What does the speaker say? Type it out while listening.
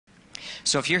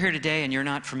So if you're here today and you're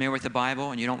not familiar with the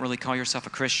Bible and you don't really call yourself a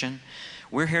Christian,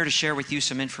 we're here to share with you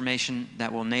some information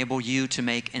that will enable you to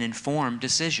make an informed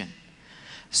decision.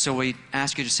 So we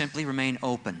ask you to simply remain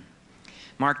open.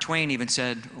 Mark Twain even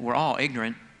said, we're all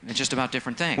ignorant. It's just about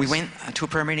different things. We went to a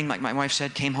prayer meeting, like my wife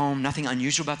said, came home, nothing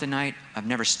unusual about the night. I've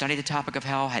never studied the topic of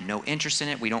hell, had no interest in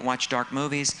it. We don't watch dark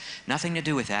movies, nothing to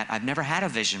do with that. I've never had a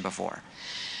vision before.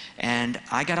 And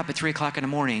I got up at 3 o'clock in the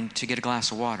morning to get a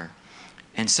glass of water.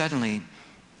 And suddenly,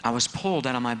 I was pulled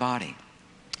out of my body,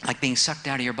 like being sucked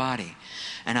out of your body.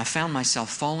 And I found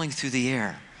myself falling through the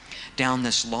air down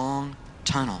this long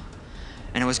tunnel.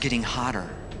 And it was getting hotter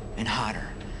and hotter.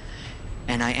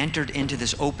 And I entered into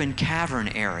this open cavern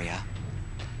area,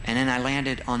 and then I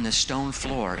landed on the stone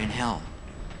floor in hell.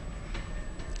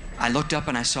 I looked up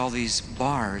and I saw these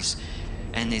bars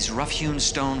and these rough-hewn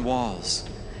stone walls.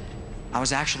 I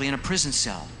was actually in a prison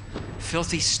cell,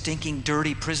 filthy, stinking,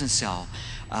 dirty prison cell,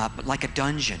 like a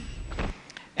dungeon.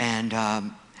 And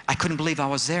I couldn't believe I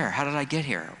was there. How did I get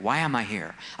here? Why am I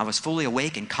here? I was fully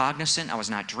awake and cognizant. I was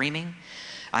not dreaming.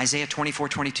 Isaiah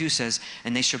 24:22 says,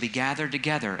 and they shall be gathered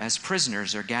together as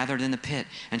prisoners are gathered in the pit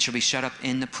and shall be shut up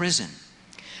in the prison.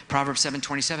 Proverbs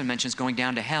 7:27 mentions going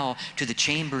down to hell, to the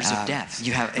chambers of death.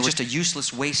 It's just a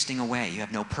useless wasting away. You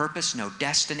have no purpose, no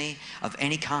destiny of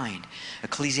any kind.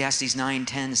 Ecclesiastes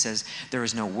 9:10 says, there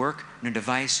is no work, no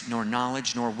device, nor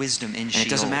knowledge, nor wisdom in Sheol. And it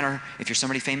doesn't matter if you're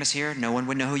somebody famous here, no one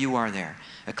would know who you are there.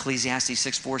 Ecclesiastes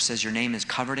 6:4 says your name is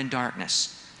covered in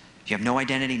darkness. If you have no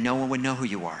identity, no one would know who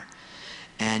you are.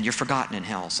 And you're forgotten in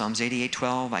hell. Psalms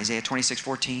 88:12, Isaiah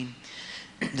 26:14.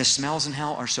 The smells in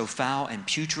hell are so foul and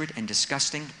putrid and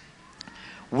disgusting,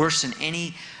 worse than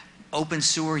any open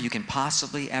sewer you can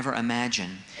possibly ever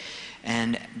imagine.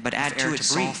 But add to it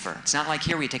sulfur. It's not like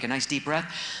here where you take a nice deep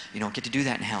breath. You don't get to do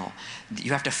that in hell.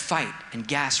 You have to fight and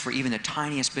gasp for even the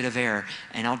tiniest bit of air.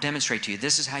 And I'll demonstrate to you.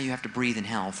 This is how you have to breathe in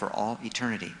hell for all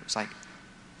eternity. It's like,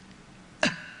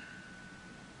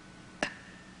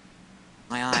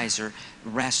 my eyes are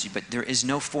rest, but there is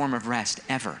no form of rest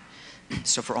ever.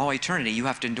 So for all eternity, you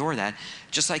have to endure that.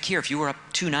 Just like here, if you were up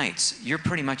 2 nights, you're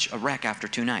pretty much a wreck after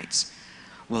 2 nights.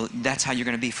 Well, that's how you're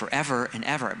going to be forever and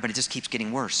ever, but it just keeps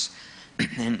getting worse.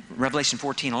 And Revelation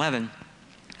 14:11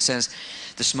 says,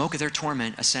 the smoke of their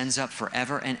torment ascends up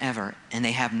forever and ever, and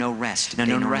they have no rest. Now,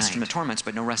 no rest from the torments,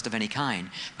 but no rest of any kind.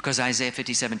 Because Isaiah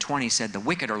 57:20 said, the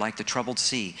wicked are like the troubled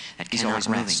sea that cannot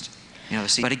rest. You know,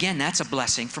 but again, that's a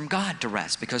blessing from God to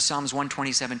rest, because Psalms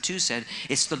 127:2 said,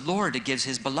 it's the Lord that gives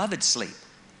his beloved sleep.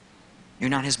 You're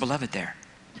not his beloved there.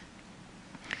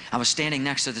 I was standing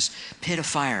next to this pit of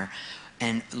fire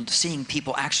and seeing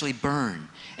people actually burn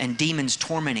and demons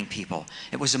tormenting people.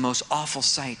 It was the most awful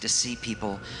sight to see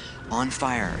people on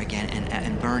fire again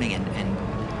and burning and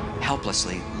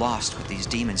helplessly lost with these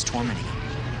demons tormenting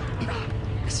them.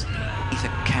 It's beneath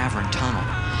a cavern tunnel.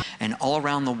 And all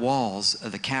around the walls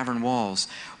of the cavern walls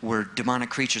were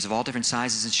demonic creatures of all different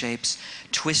sizes and shapes,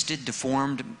 twisted,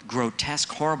 deformed,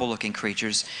 grotesque, horrible-looking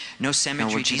creatures. No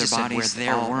symmetry to their bodies. Where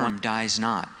their worm dies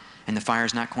not, and the fire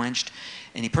is not quenched.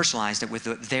 And he personalized it with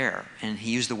the there, and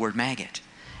he used the word maggot.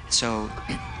 So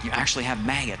you actually have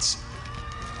maggots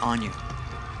on you.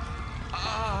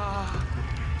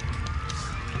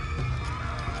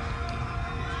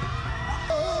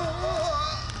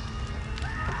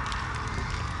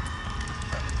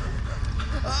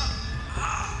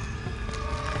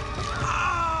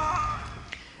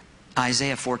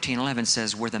 Isaiah 14:11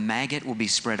 says, where the maggot will be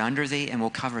spread under thee and will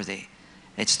cover thee.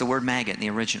 It's the word maggot in the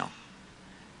original.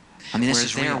 I mean, this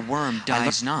is their worm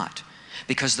dies not,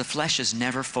 because the flesh is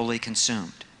never fully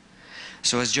consumed.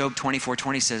 So as Job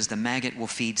 24:20 says, the maggot will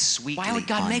feed sweetly. Why would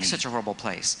God make such a horrible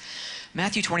place?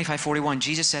 Matthew 25:41,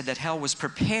 Jesus said that hell was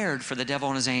prepared for the devil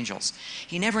and his angels.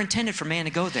 He never intended for man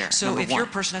to go there. So if you're a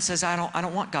person that says, I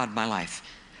don't want God in my life,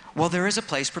 well, there is a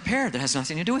place prepared that has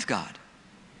nothing to do with God.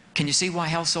 Can you see why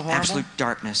hell's so horrible? Absolute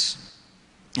darkness.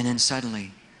 And then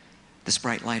suddenly, this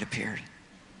bright light appeared.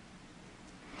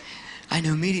 I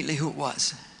knew immediately who it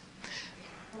was.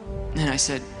 And I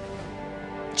said,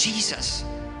 Jesus.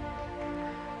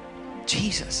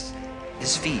 Jesus.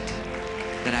 His feet.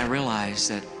 That I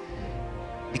realized that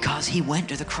because he went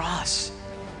to the cross,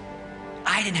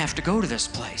 I didn't have to go to this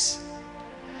place.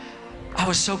 I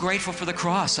was so grateful for the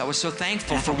cross. I was so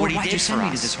thankful for what he did for us. Why'd you send me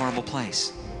to this horrible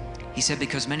place? He said,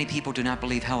 because many people do not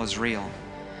believe hell is real.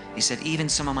 He said, even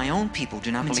some of my own people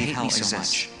do not believe hell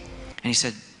exists. And he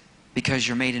said, because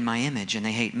you're made in my image and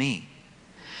they hate me.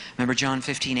 Remember John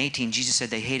 15:18, Jesus said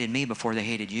they hated me before they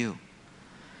hated you.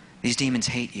 These demons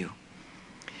hate you.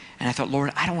 And I thought,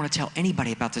 Lord, I don't want to tell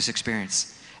anybody about this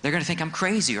experience. They're going to think I'm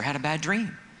crazy or had a bad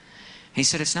dream. He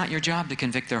said, it's not your job to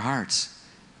convict their hearts.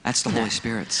 That's the Holy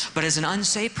Spirit's. But as an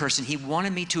unsaved person, He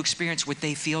wanted me to experience what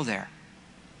they feel there.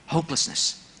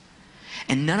 Hopelessness.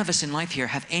 And none of us in life here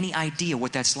have any idea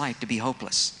what that's like to be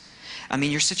hopeless. I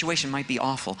mean, your situation might be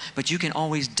awful, but you can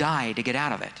always die to get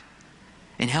out of it.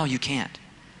 In hell, you can't.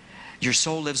 Your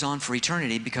soul lives on for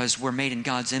eternity because we're made in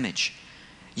God's image.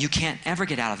 You can't ever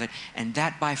get out of it, and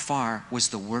that by far was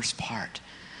the worst part.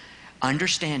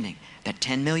 Understanding that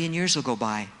 10 million years will go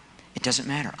by, it doesn't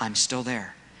matter. I'm still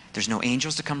there. There's no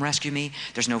angels to come rescue me.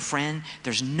 There's no friend.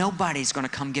 There's nobody's going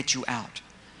to come get you out.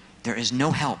 There is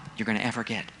no help you're going to ever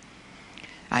get.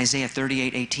 Isaiah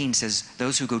 38:18 says,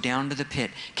 those who go down to the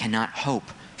pit cannot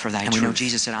hope for thy truth. And we know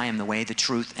Jesus said, I am the way, the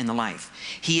truth, and the life.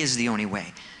 He is the only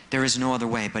way. There is no other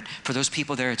way. But for those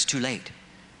people there, it's too late.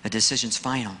 The decision's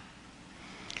final.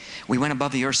 We went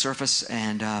above the earth's surface,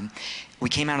 and we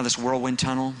came out of this whirlwind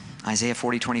tunnel, Isaiah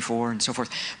 40:24 and so forth.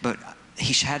 But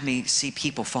He had me see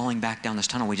people falling back down this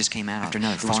tunnel we just came out after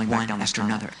another, falling back down this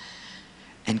tunnel.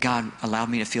 And God allowed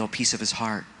me to feel a piece of His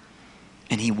heart.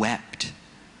 And He wept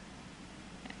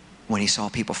when He saw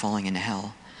people falling into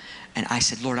hell. And I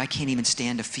said, Lord, I can't even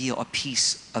stand to feel a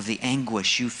piece of the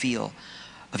anguish You feel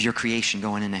of Your creation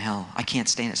going into hell. I can't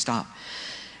stand it. Stop.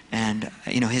 And,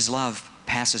 you know, His love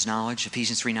passes knowledge.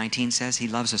 Ephesians 3:19 says He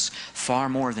loves us far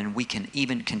more than we can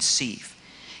even conceive.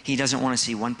 He doesn't want to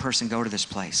see one person go to this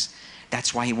place.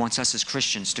 That's why He wants us as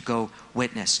Christians to go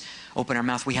witness. Open our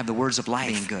mouth. We have the words of life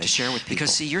being good to share with people.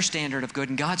 Because, see, your standard of good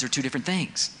and God's are two different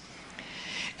things.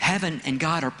 Heaven and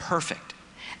God are perfect.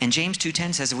 And James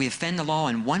 2:10 says if we offend the law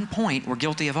in one point, we're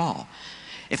guilty of all.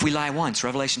 If we lie once,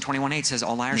 Revelation 21:8 says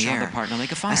all liars shall have their part in the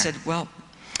lake of fire. I said, well,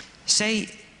 say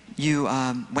you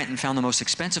went and found the most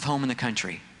expensive home in the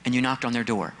country, and you knocked on their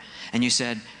door, and you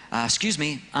said, excuse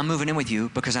me, I'm moving in with you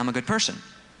because I'm a good person.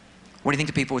 What do you think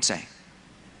the people would say?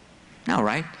 No,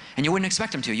 right? And you wouldn't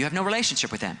expect them to. You have no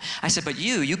relationship with them. I said, but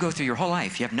you go through your whole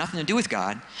life. You have nothing to do with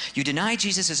God. You deny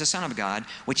Jesus as the Son of God,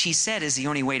 which He said is the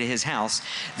only way to His house.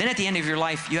 Then at the end of your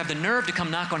life, you have the nerve to come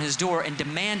knock on His door and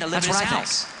demand to live in His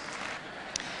house.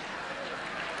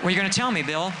 What are you going to tell me,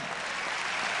 Bill?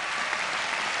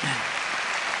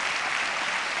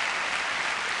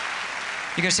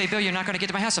 You're going to say, Bill, you're not going to get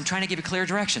to my house. I'm trying to give you clear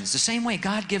directions. The same way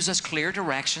God gives us clear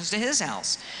directions to His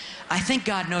house. I think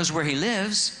God knows where He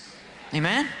lives.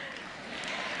 Amen?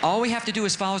 All we have to do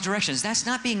is follow His directions. That's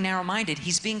not being narrow-minded.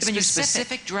 He's being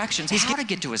specific directions how to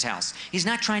get to His house. He's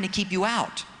not trying to keep you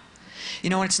out. You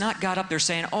know, it's not God up there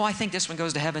saying, oh, I think this one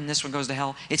goes to heaven, this one goes to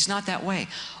hell. It's not that way.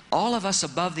 All of us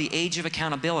above the age of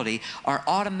accountability are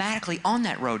automatically on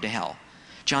that road to hell.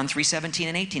 John 3:17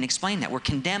 and 18 explain that. We're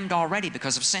condemned already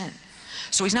because of sin.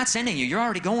 So He's not sending you. You're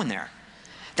already going there.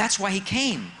 That's why He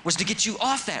came, was to get you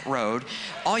off that road.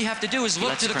 All you have to do is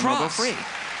look to the cross. Go free.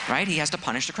 Right? He has to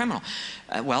punish the criminal.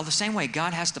 Well, the same way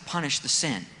God has to punish the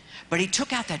sin. But He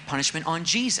took out that punishment on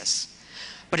Jesus.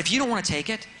 But if you don't want to take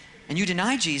it, and you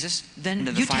deny Jesus, then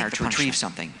you take the to retrieve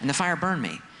something. And the fire burned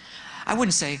me. I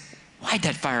wouldn't say, why'd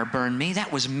that fire burn me?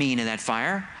 That was mean of that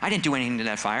fire. I didn't do anything to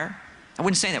that fire. I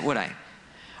wouldn't say that, would I?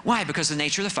 Why? Because the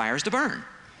nature of the fire is to burn.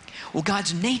 Well,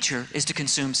 God's nature is to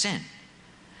consume sin.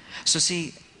 So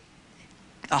see,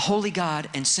 a holy God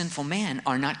and sinful man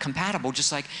are not compatible,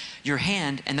 just like your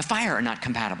hand and the fire are not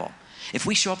compatible. If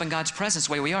we show up in God's presence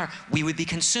the way we are, we would be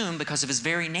consumed because of His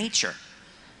very nature.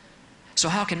 So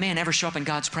how can man ever show up in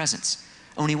God's presence?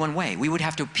 Only one way. We would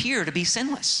have to appear to be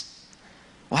sinless.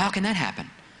 Well, how can that happen?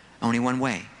 Only one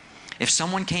way. If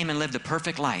someone came and lived a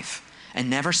perfect life and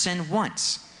never sinned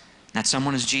once, that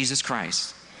someone is Jesus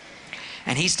Christ.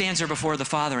 And He stands there before the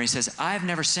Father and He says, I've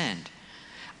never sinned.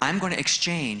 I'm going to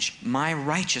exchange my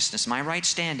righteousness, my right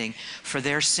standing for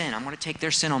their sin. I'm going to take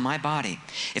their sin on my body.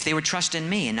 If they would trust in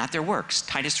me and not their works.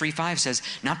 Titus 3:5 says,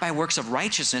 not by works of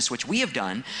righteousness which we have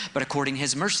done, but according to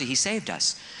His mercy He saved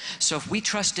us. So if we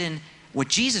trust in what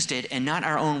Jesus did and not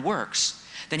our own works,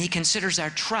 then He considers our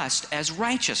trust as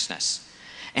righteousness.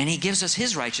 And He gives us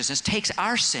His righteousness, takes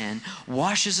our sin,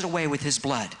 washes it away with His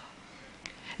blood.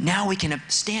 Now we can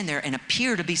stand there and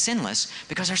appear to be sinless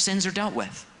because our sins are dealt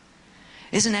with.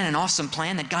 Isn't that an awesome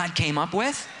plan that God came up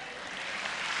with?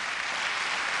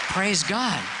 Praise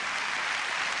God.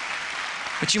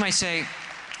 But you might say,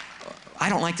 I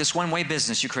don't like this one-way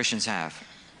business you Christians have.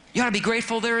 You ought to be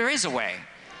grateful there is a way.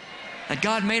 That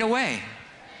God made a way.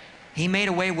 He made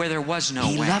a way where there was no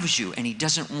way. He loves you and He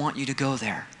doesn't want you to go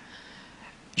there.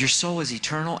 Your soul is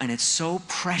eternal and it's so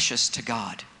precious to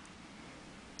God.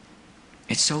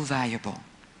 It's so valuable.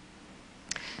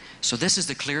 So this is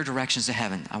the clear directions to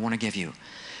heaven I want to give you.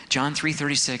 John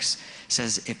 3:36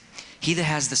 says, if he that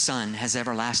has the Son has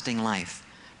everlasting life.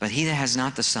 But he that has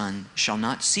not the Son shall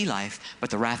not see life,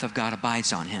 but the wrath of God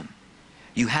abides on him.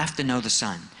 You have to know the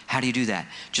Son. How do you do that?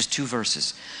 Just 2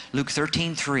 verses. Luke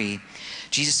 13:3,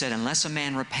 Jesus said, unless a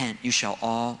man repent, you shall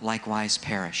all likewise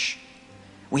perish.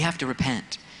 We have to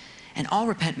repent. And all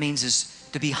repent means is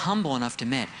to be humble enough to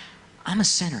admit, I'm a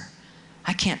sinner.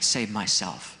 I can't save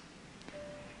myself.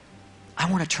 I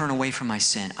want to turn away from my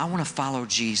sin. I want to follow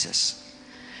Jesus.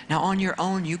 Now, on your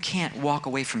own, you can't walk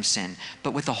away from sin.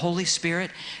 But with the Holy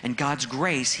Spirit and God's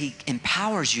grace, He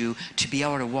empowers you to be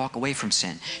able to walk away from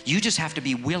sin. You just have to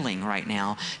be willing right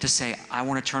now to say, I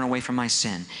want to turn away from my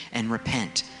sin and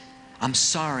repent. I'm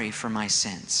sorry for my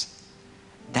sins.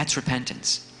 That's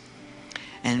repentance.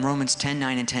 And Romans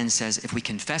 10:9 and 10 says, if we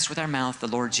confess with our mouth the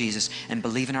Lord Jesus and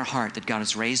believe in our heart that God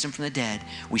has raised Him from the dead,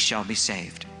 we shall be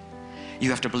saved. You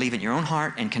have to believe in your own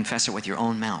heart and confess it with your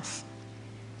own mouth.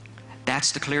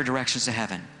 That's the clear directions to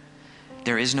heaven.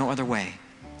 There is no other way.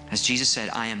 As Jesus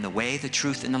said, I am the way, the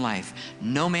truth, and the life.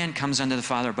 No man comes unto the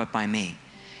Father but by me.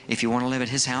 If you want to live at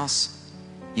His house,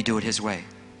 you do it His way.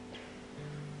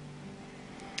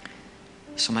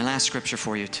 So my last scripture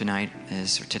for you tonight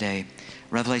is, or today,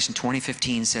 Revelation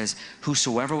 20:15 says,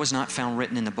 whosoever was not found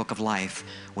written in the book of life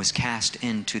was cast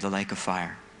into the lake of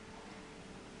fire.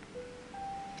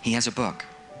 He has a book.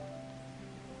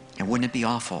 And wouldn't it be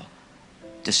awful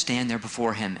to stand there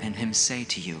before Him and Him say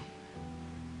to you,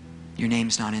 your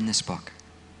name's not in this book.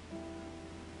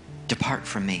 Depart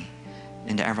from me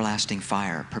into everlasting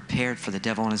fire, prepared for the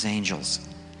devil and his angels.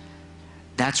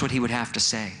 That's what He would have to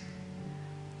say.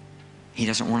 He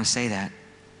doesn't want to say that.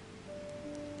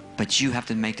 But you have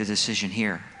to make the decision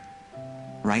here,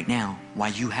 right now,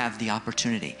 while you have the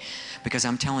opportunity. Because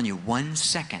I'm telling you, 1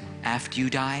 second after you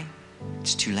die,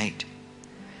 it's too late.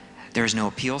 There is no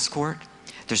appeals court.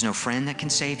 There's no friend that can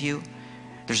save you.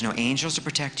 There's no angels to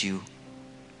protect you.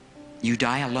 You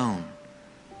die alone.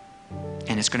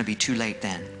 And it's going to be too late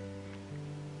then.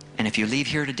 And if you leave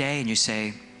here today and you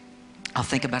say, I'll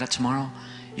think about it tomorrow,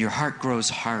 your heart grows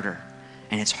harder.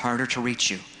 And it's harder to reach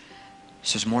you.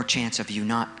 So there's more chance of you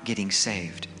not getting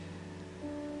saved.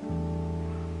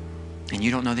 And you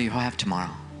don't know that you'll have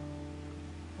tomorrow.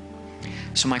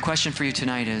 So my question for you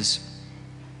tonight is,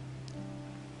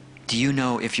 do you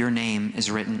know if your name is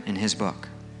written in His book?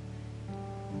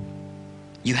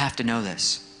 You have to know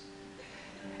this.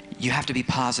 You have to be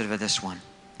positive of this one.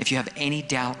 If you have any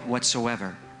doubt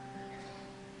whatsoever,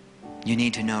 you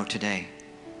need to know today.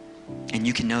 And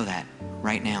you can know that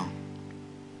right now.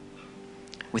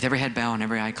 With every head bowed and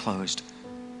every eye closed.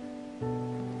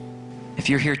 If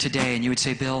you're here today and you would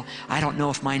say, Bill, I don't know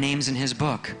if my name's in His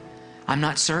book. I'm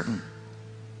not certain.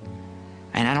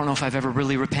 And I don't know if I've ever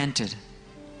really repented.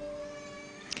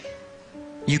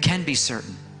 You can be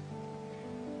certain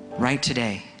right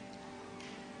today.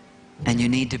 And you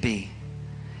need to be.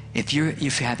 If you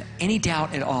have any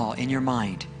doubt at all in your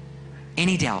mind,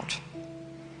 any doubt,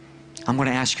 I'm going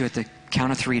to ask you at the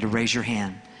count of 3 to raise your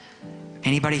hand.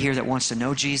 Anybody here that wants to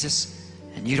know Jesus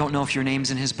and you don't know if your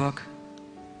name's in His book?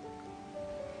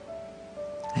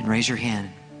 Then raise your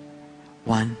hand.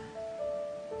 1,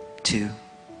 2,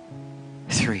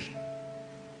 3.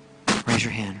 Raise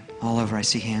your hand. All over, I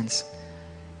see hands.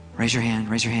 Raise your hand,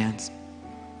 raise your hands.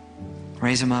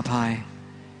 Raise them up high.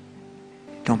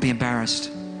 Don't be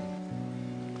embarrassed.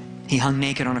 He hung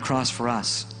naked on a cross for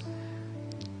us.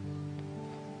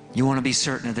 You want to be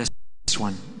certain of this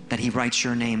one, that He writes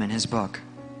your name in His book.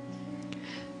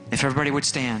 If everybody would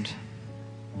stand.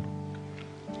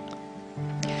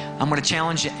 I'm going to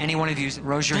challenge any one of you.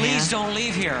 Raise your hand. Please don't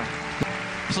leave here.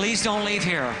 Please don't leave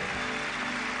here.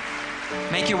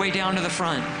 Make your way down to the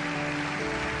front.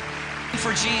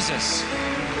 For Jesus.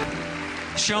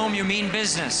 Show Him you mean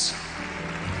business.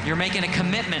 You're making a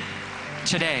commitment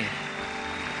today.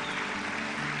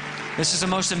 This is the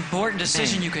most important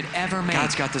decision you could ever make.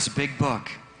 God's got this big book.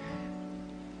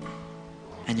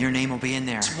 And your name will be in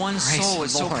there. One soul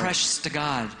is so precious to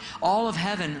God. All of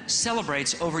heaven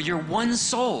celebrates over your one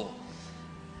soul.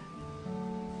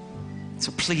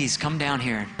 So please come down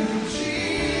here.